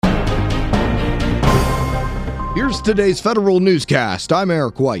Here's today's Federal Newscast. I'm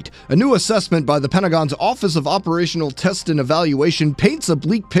Eric White. A new assessment by the Pentagon's Office of Operational Test and Evaluation paints a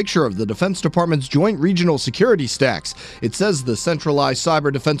bleak picture of the Defense Department's Joint Regional Security stacks. It says the centralized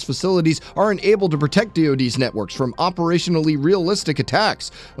cyber defense facilities aren't able to protect DoD's networks from operationally realistic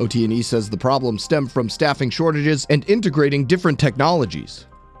attacks. OT&E says the problems stem from staffing shortages and integrating different technologies.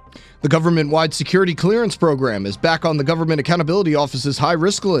 The government-wide security clearance program is back on the Government Accountability Office's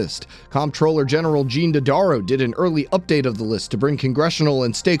high-risk list. Comptroller General Gene Dodaro did an early update of the list to bring congressional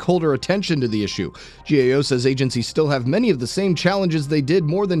and stakeholder attention to the issue. GAO says agencies still have many of the same challenges they did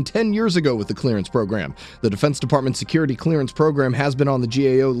more than 10 years ago with the clearance program. The Defense Department Security Clearance Program has been on the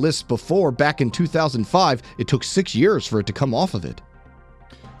GAO list before, back in 2005. It took 6 years for it to come off of it.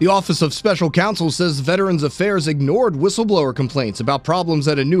 The Office of Special Counsel says Veterans Affairs ignored whistleblower complaints about problems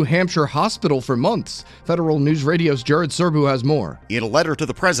at a New Hampshire hospital for months. Federal News Radio's Jared Serbu has more. In a letter to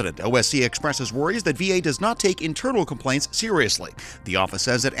the president, OSC expresses worries that VA does not take internal complaints seriously. The office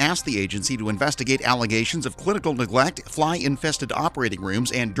says it asked the agency to investigate allegations of clinical neglect, fly-infested operating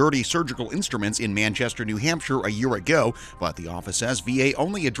rooms, and dirty surgical instruments in Manchester, New Hampshire a year ago, but the office says VA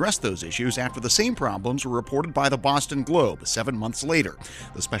only addressed those issues after the same problems were reported by the Boston Globe 7 months later.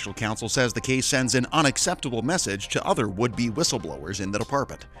 The special counsel says the case sends an unacceptable message to other would-be whistleblowers in the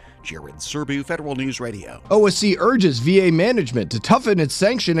department. Jared Serbu, Federal News Radio. OSC urges VA management to toughen its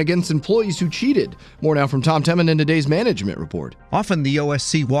sanction against employees who cheated. More now from Tom Temin in today's management report. Often the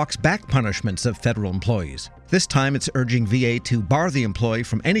OSC walks back punishments of federal employees. This time it's urging VA to bar the employee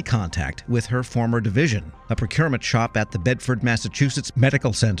from any contact with her former division, a procurement shop at the Bedford, Massachusetts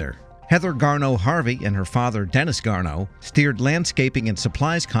Medical Center. Heather Garneau Harvey and her father, Dennis Garneau, steered landscaping and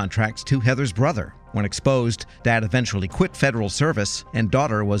supplies contracts to Heather's brother. When exposed, Dad eventually quit federal service and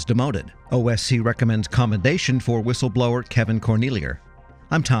daughter was demoted. OSC recommends commendation for whistleblower Kevin Cornelier.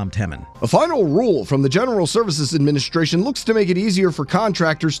 I'm Tom Temin. A final rule from the General Services Administration looks to make it easier for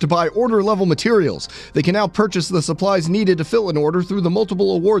contractors to buy order-level materials. They can now purchase the supplies needed to fill an order through the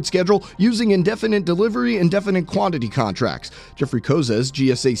multiple award schedule using indefinite delivery, indefinite quantity contracts. Jeffrey Kozes,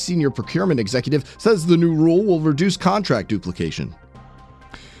 GSA Senior Procurement Executive, says the new rule will reduce contract duplication.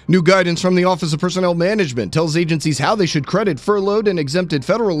 New guidance from the Office of Personnel Management tells agencies how they should credit furloughed and exempted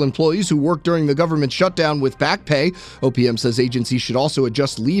federal employees who worked during the government shutdown with back pay. OPM says agencies should also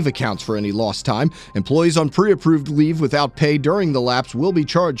adjust leave accounts for any lost time. Employees on pre-approved leave without pay during the lapse will be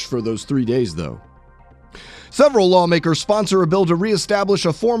charged for those 3 days, though. Several lawmakers sponsor a bill to reestablish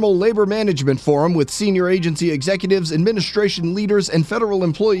a formal labor management forum with senior agency executives, administration leaders, and federal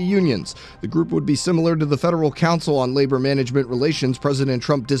employee unions. The group would be similar to the Federal Council on Labor Management Relations President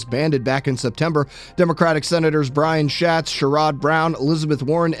Trump disbanded back in September. Democratic Senators Brian Schatz, Sherrod Brown, Elizabeth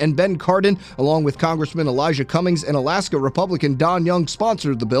Warren, and Ben Cardin, along with Congressman Elijah Cummings and Alaska Republican Don Young,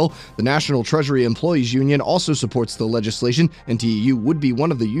 sponsored the bill. The National Treasury Employees Union also supports the legislation. NTEU would be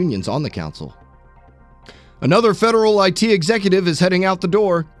one of the unions on the council. Another federal IT executive is heading out the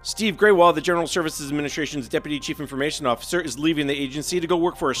door. Steve Graywall, the General Services Administration's Deputy Chief Information Officer, is leaving the agency to go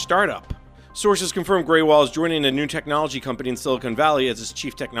work for a startup. Sources confirm Graywall is joining a new technology company in Silicon Valley as its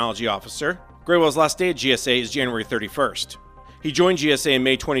Chief Technology Officer. Graywall's last day at GSA is January 31st. He joined GSA in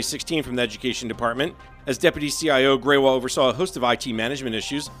May 2016 from the Education Department. As Deputy CIO, Graywall oversaw a host of IT management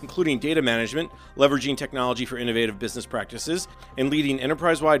issues, including data management, leveraging technology for innovative business practices, and leading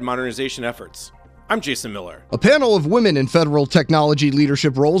enterprise-wide modernization efforts. I'm Jason Miller. A panel of women in federal technology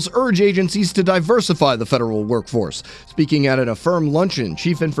leadership roles urge agencies to diversify the federal workforce. Speaking at an Affirm luncheon,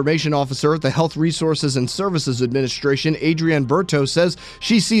 Chief Information Officer at the Health Resources and Services Administration, Adrienne Berto, says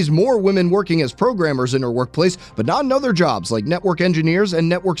she sees more women working as programmers in her workplace, but not in other jobs like network engineers and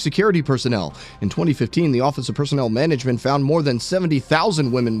network security personnel. In 2015, the Office of Personnel Management found more than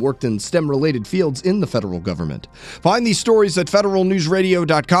 70,000 women worked in STEM-related fields in the federal government. Find these stories at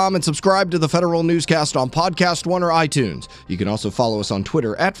federalnewsradio.com and subscribe to the Federal Newscast on Podcast One or iTunes. You can also follow us on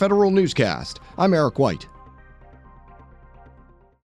Twitter at Federal Newscast. I'm Eric White.